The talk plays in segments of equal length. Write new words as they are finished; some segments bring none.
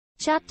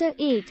Chapter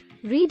 8.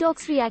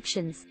 Redox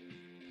reactions.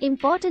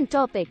 Important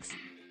topics.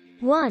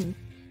 1.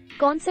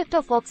 Concept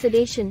of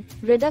oxidation,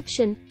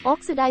 reduction,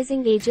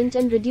 oxidizing agent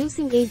and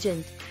reducing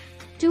agent.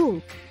 2.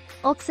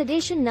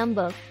 Oxidation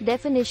number,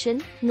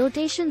 definition,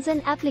 notations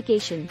and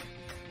application.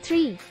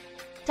 3.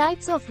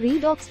 Types of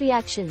redox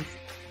reactions.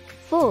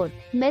 4.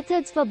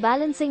 Methods for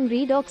balancing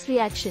redox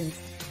reactions.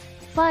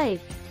 5.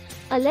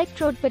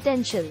 Electrode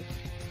potential.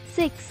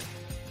 6.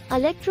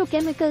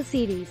 Electrochemical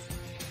series.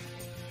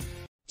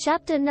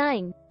 Chapter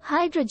 9.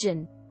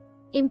 Hydrogen.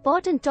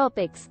 Important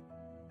topics.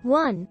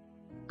 1.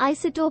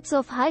 Isotopes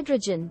of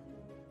hydrogen.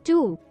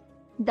 2.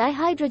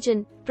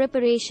 Dihydrogen,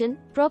 preparation,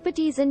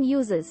 properties and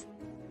uses.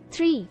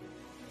 3.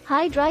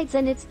 Hydrides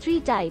and its three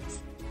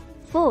types.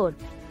 4.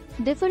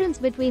 Difference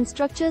between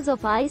structures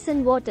of ice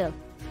and water.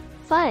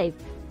 5.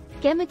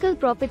 Chemical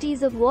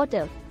properties of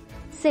water.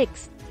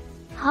 6.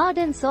 Hard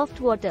and soft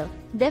water,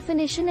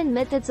 definition and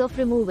methods of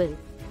removal.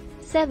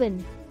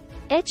 7.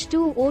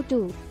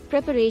 H2O2,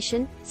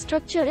 preparation,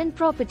 structure and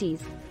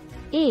properties.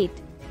 8.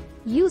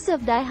 Use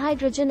of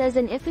dihydrogen as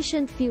an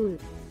efficient fuel.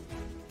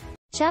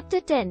 Chapter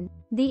 10.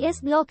 The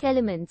S-block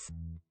elements.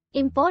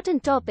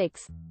 Important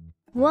topics.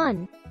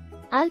 1.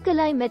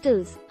 Alkali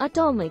metals,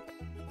 atomic,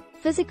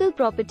 physical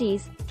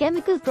properties,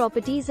 chemical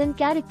properties and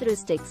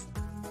characteristics.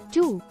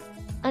 2.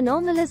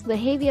 Anomalous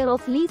behavior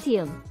of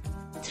lithium.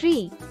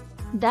 3.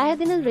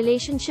 Diagonal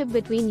relationship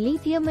between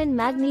lithium and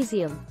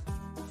magnesium.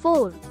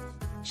 4.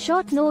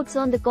 Short notes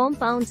on the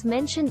compounds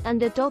mentioned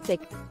under topic,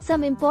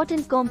 some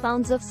important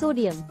compounds of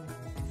sodium.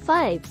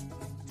 5.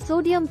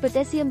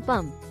 Sodium-potassium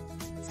pump.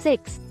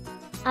 6.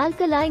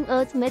 Alkaline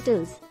earth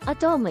metals,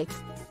 atomic,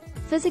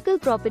 physical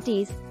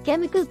properties,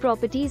 chemical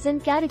properties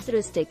and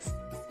characteristics.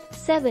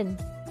 7.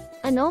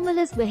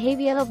 Anomalous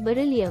behavior of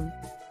beryllium.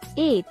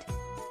 8.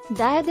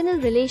 Diagonal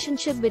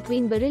relationship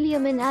between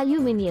beryllium and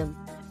aluminium.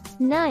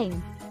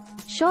 9.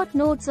 Short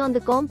notes on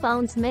the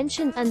compounds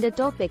mentioned under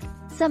topic,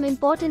 some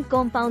important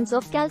compounds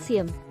of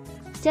calcium.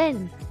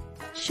 10.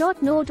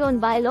 Short note on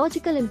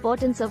biological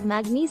importance of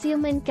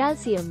magnesium and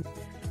calcium.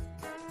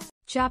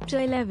 Chapter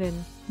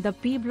 11. The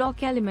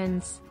P-block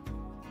elements.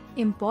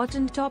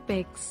 Important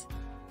topics.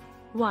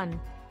 1.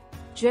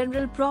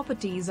 General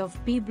properties of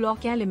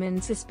P-block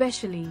elements,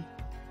 especially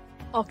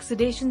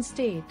oxidation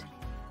state.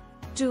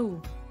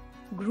 2.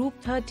 Group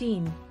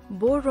 13,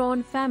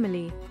 boron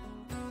family.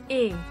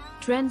 A.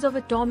 Trends of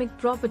atomic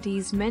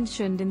properties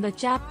mentioned in the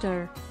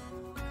chapter.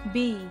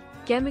 B.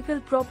 Chemical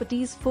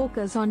properties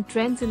focus on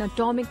trends in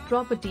atomic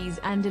properties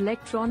and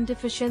electron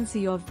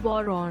deficiency of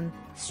boron,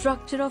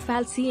 structure of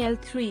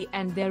AlCl3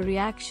 and their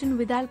reaction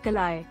with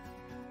alkali.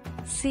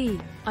 C.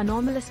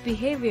 Anomalous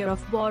behavior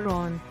of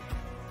boron.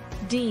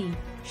 D.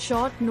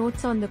 Short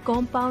notes on the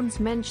compounds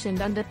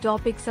mentioned under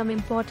topic, some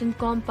important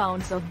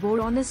compounds of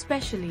boron,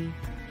 especially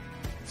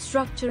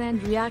structure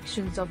and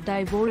reactions of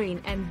diborane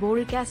and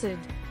boric acid.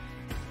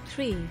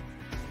 3.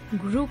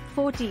 Group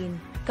 14,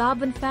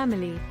 carbon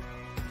family.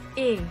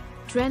 A.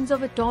 Trends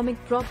of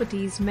atomic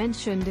properties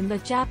mentioned in the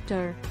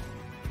chapter.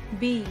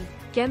 B.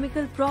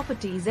 Chemical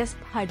properties as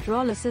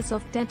hydrolysis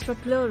of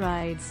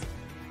tetrachlorides.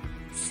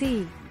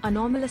 C.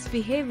 Anomalous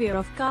behavior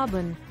of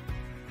carbon.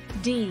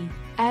 D.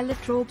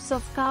 Allotropes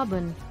of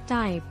carbon,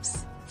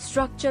 types,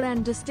 structure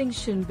and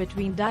distinction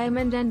between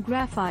diamond and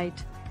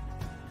graphite.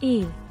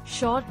 E.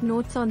 Short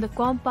notes on the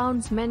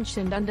compounds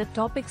mentioned under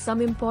topic, some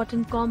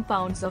important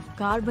compounds of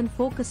carbon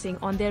focusing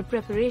on their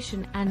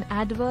preparation and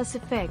adverse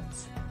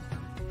effects.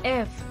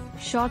 F.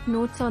 Short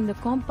notes on the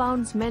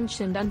compounds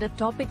mentioned under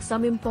topic,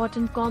 some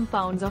important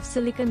compounds of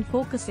silicon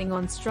focusing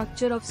on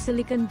structure of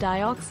silicon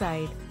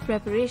dioxide,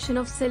 preparation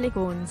of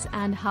silicones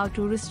and how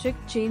to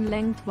restrict chain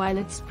length while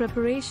its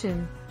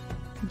preparation.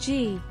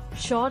 G.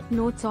 Short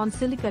notes on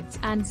silicates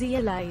and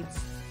zeolites.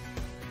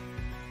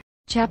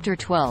 Chapter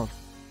 12.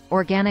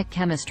 Organic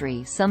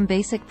chemistry, some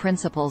basic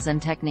principles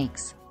and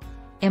techniques.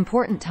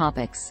 Important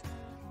topics.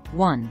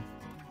 1.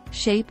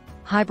 Shape,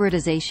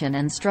 hybridization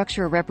and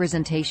structure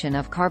representation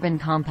of carbon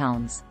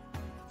compounds.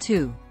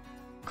 2.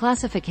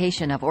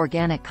 Classification of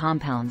organic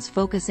compounds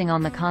focusing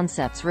on the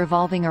concepts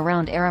revolving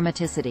around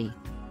aromaticity.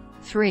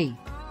 3.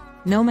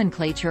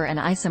 Nomenclature and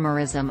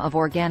isomerism of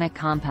organic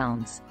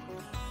compounds.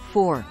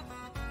 4.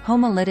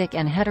 Homolytic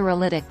and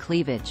heterolytic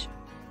cleavage.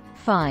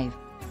 5.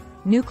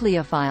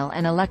 Nucleophile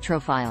and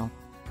electrophile.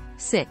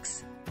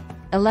 6.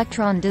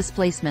 Electron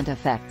displacement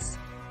effects.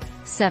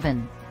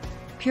 7.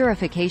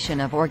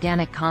 Purification of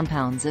organic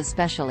compounds,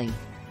 especially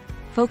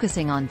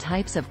focusing on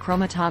types of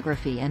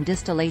chromatography and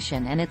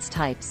distillation and its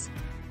types.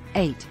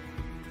 8.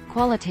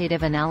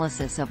 Qualitative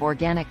analysis of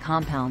organic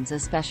compounds,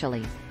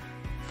 especially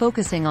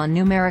focusing on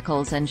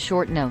numericals and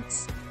short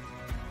notes.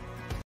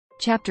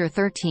 Chapter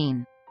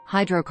 13.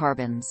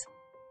 Hydrocarbons.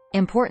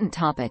 Important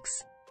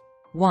topics.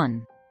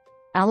 1.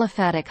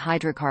 Aliphatic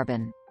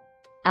hydrocarbon.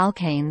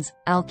 Alkanes,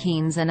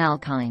 alkenes and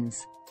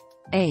alkynes.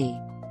 A.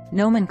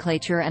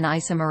 Nomenclature and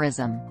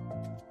isomerism.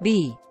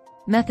 B.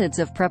 Methods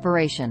of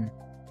preparation.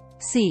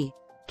 C.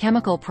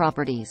 Chemical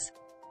properties.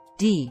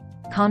 D.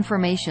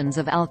 Conformations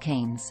of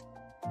alkanes.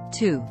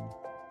 2.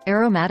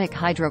 Aromatic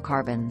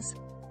hydrocarbons.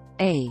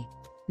 A.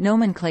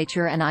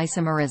 Nomenclature and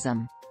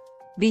isomerism.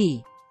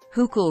 B.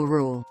 Huckel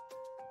rule.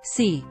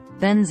 C.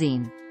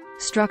 Benzene.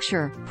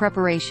 Structure,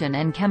 preparation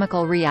and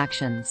chemical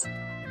reactions.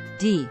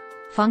 D.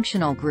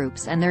 Functional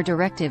groups and their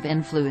directive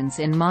influence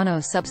in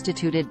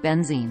mono-substituted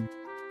benzene.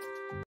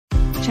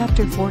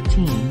 Chapter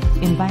 14,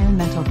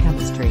 Environmental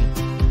Chemistry.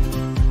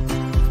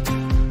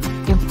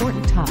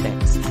 Important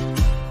topics.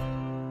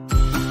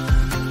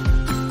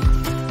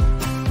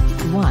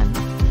 1.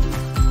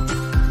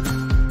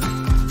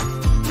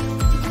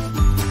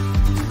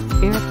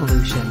 Air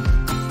pollution.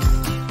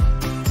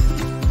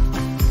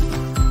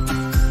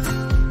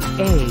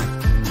 A.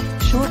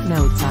 Short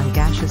notes on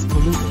gaseous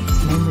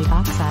pollutants, mainly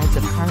oxides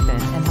of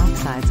carbon and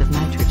oxides of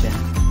nitrogen.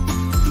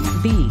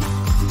 B.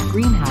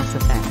 Greenhouse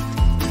effect.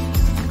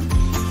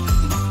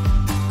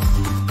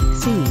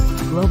 C.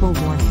 Global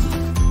warming.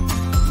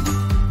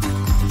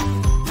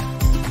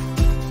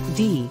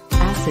 D.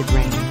 Acid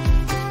rain.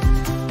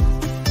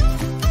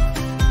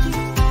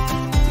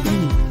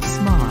 E.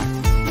 Smog.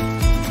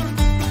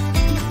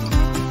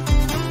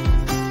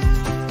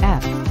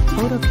 F.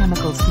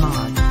 Photochemical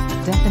smog.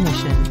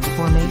 Definition,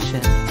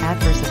 formation,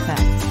 adverse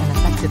effects and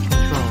effective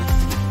control.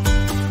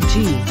 G.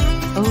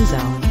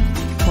 Ozone.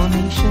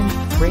 Formation,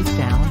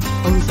 breakdown,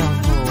 ozone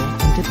hole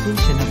and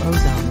depletion of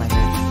ozone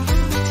layer.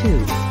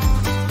 2.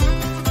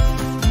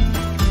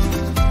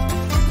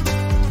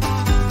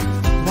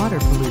 Water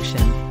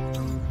pollution.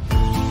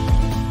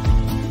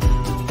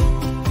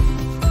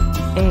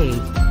 A.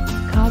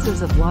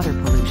 Causes of water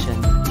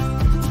pollution.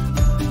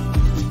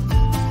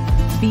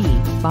 B.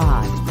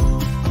 BOD.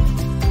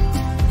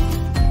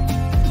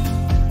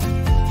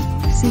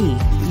 C.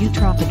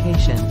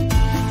 Eutrophication.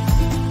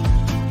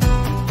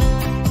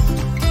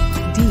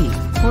 D.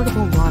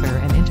 Portable water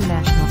and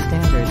international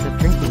standards of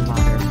drinking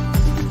water.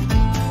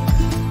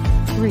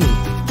 3.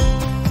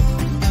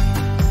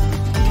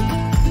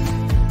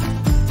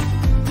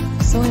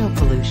 Soil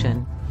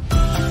pollution.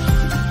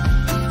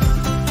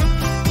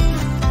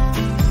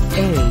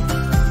 A.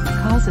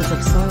 Causes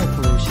of soil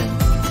pollution.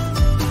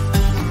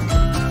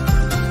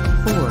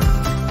 4.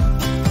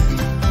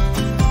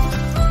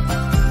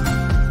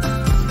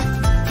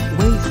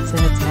 Wastes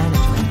and its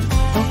management.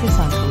 Focus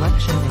on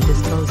collection and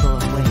disposal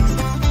of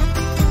wastes.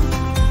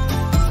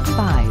 5.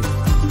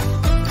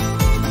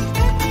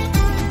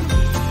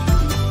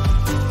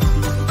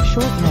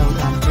 Short note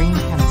on green